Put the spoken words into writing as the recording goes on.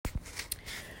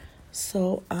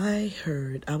So I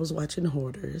was watching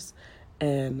Hoarders,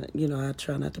 and I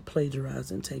try not to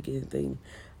plagiarize and take anything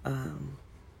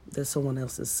that someone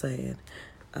else is saying.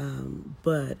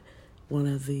 But one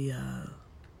of the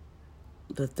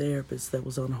therapists that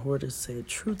was on Hoarders said,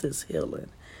 "Truth is healing,"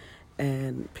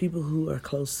 and people who are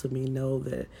close to me know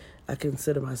that I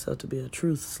consider myself to be a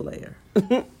truth slayer.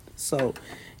 So,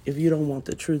 if you don't want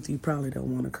the truth, you probably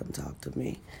don't want to come talk to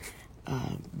me.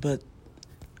 But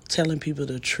telling people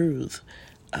the truth,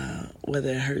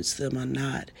 whether it hurts them or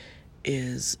not,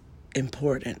 is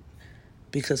important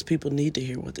because people need to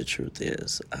hear what the truth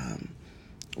is.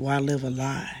 Why live a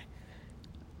lie?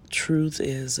 Truth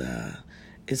is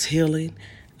healing.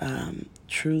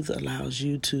 Truth allows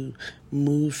you to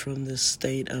move from this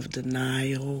state of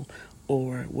denial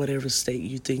or whatever state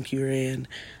you think you're in,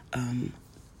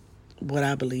 what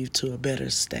I believe, to a better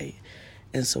state.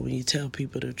 And so when you tell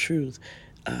people the truth,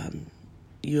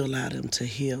 you allow them to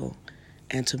heal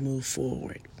and to move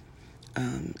forward,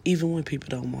 even when people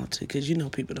don't want to, because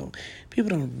people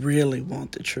don't really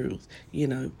want the truth,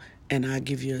 And I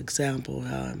give you an example.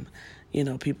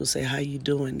 People say, "How you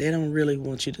doing?" They don't really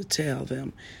want you to tell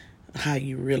them how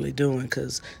you really doing,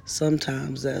 because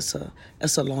sometimes that's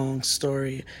a long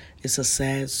story. It's a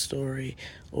sad story,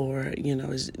 or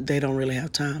they don't really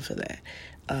have time for that.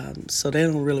 So they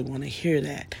don't really want to hear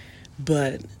that.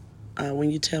 But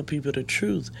when you tell people the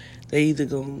truth, they either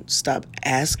going to stop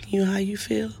asking you how you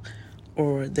feel,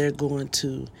 or they're going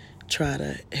to try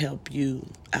to help you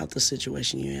out the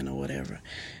situation you're in or whatever.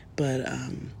 But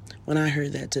when I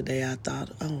heard that today, I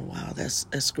thought, oh, wow,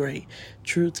 that's great.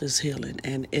 Truth is healing,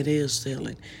 and it is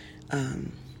healing.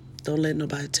 Don't let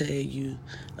nobody tell you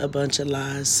a bunch of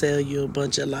lies, sell you a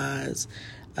bunch of lies.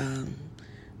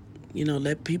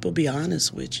 Let people be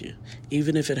honest with you,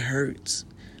 even if it hurts,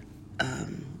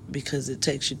 because it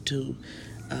takes you to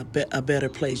a better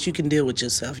place. You can deal with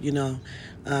yourself,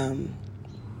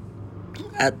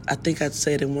 I think I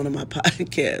said in one of my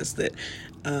podcasts that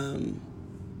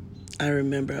I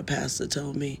remember a pastor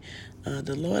told me,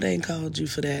 the Lord ain't called you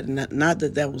for that. Not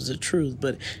that that was the truth,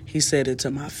 but he said it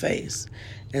to my face.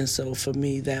 And so for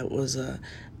me, that was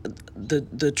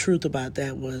the truth about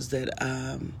that was that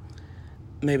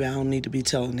maybe I don't need to be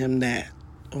telling him that,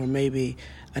 or maybe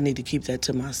I need to keep that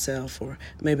to myself, or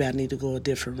maybe I need to go a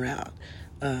different route.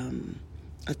 I'm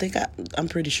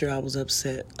pretty sure I was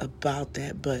upset about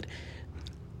that, but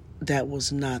that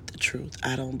was not the truth.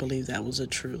 I don't believe that was the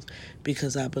truth,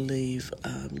 because I believe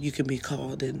you can be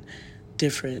called in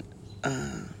different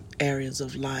areas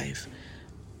of life.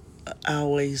 I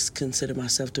always consider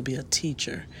myself to be a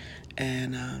teacher,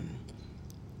 and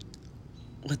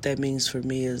what that means for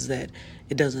me is that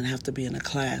it doesn't have to be in a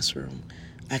classroom.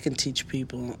 I can teach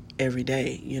people every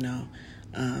day,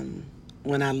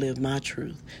 when I live my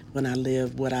truth, when I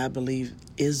live what I believe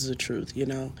is the truth,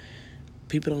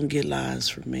 People don't get lies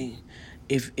from me.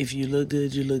 If you look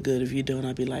good, you look good. If you don't,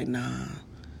 I'll be like, nah,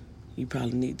 you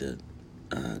probably need to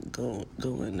go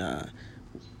and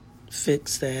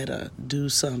fix that or do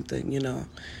something,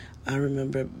 I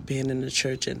remember being in the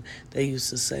church, and they used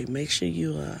to say, make sure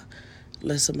you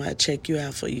let somebody check you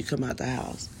out before you come out the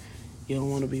house. You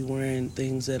don't want to be wearing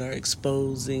things that are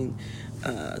exposing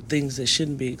things that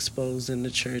shouldn't be exposed in the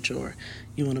church, or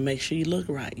you want to make sure you look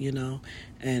right,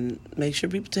 and make sure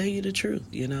people tell you the truth,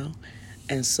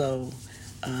 And so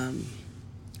I'm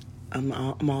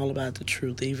all about the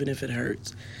truth, even if it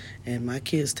hurts. And my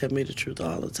kids tell me the truth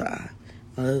all the time.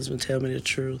 My husband tell me the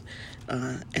truth,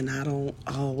 and I don't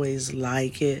always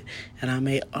like it, and I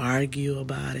may argue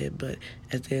about it, but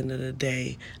at the end of the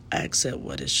day, I accept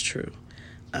what is true.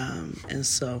 And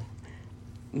so,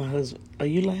 my husband, are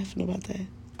you laughing about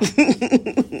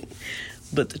that?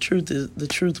 But the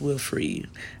truth will free you.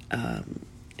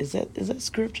 Is that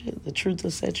scripture? The truth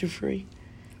will set you free.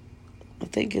 I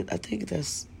think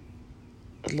that's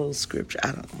a little scripture.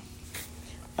 I don't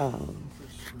know.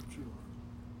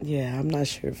 Yeah, I'm not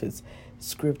sure if it's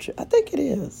scripture. I think it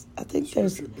is. I think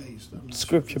there's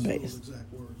scripture-based.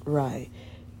 Right.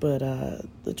 But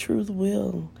the truth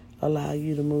will allow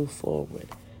you to move forward.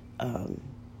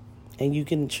 And you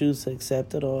can choose to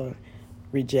accept it or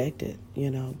reject it,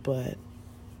 But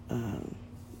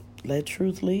let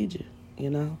truth lead you,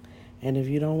 And if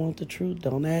you don't want the truth,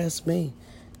 don't ask me.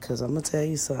 Because I'm going to tell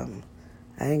you something.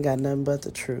 I ain't got nothing but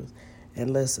the truth.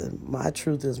 And listen, my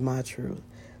truth is my truth.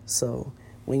 So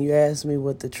when you ask me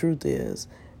what the truth is,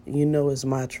 it's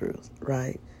my truth,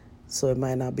 right? So it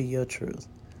might not be your truth.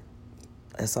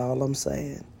 That's all I'm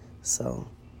saying. So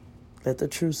let the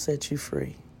truth set you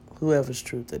free, whoever's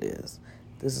truth it is.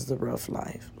 This is The Rough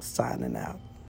Life, signing out.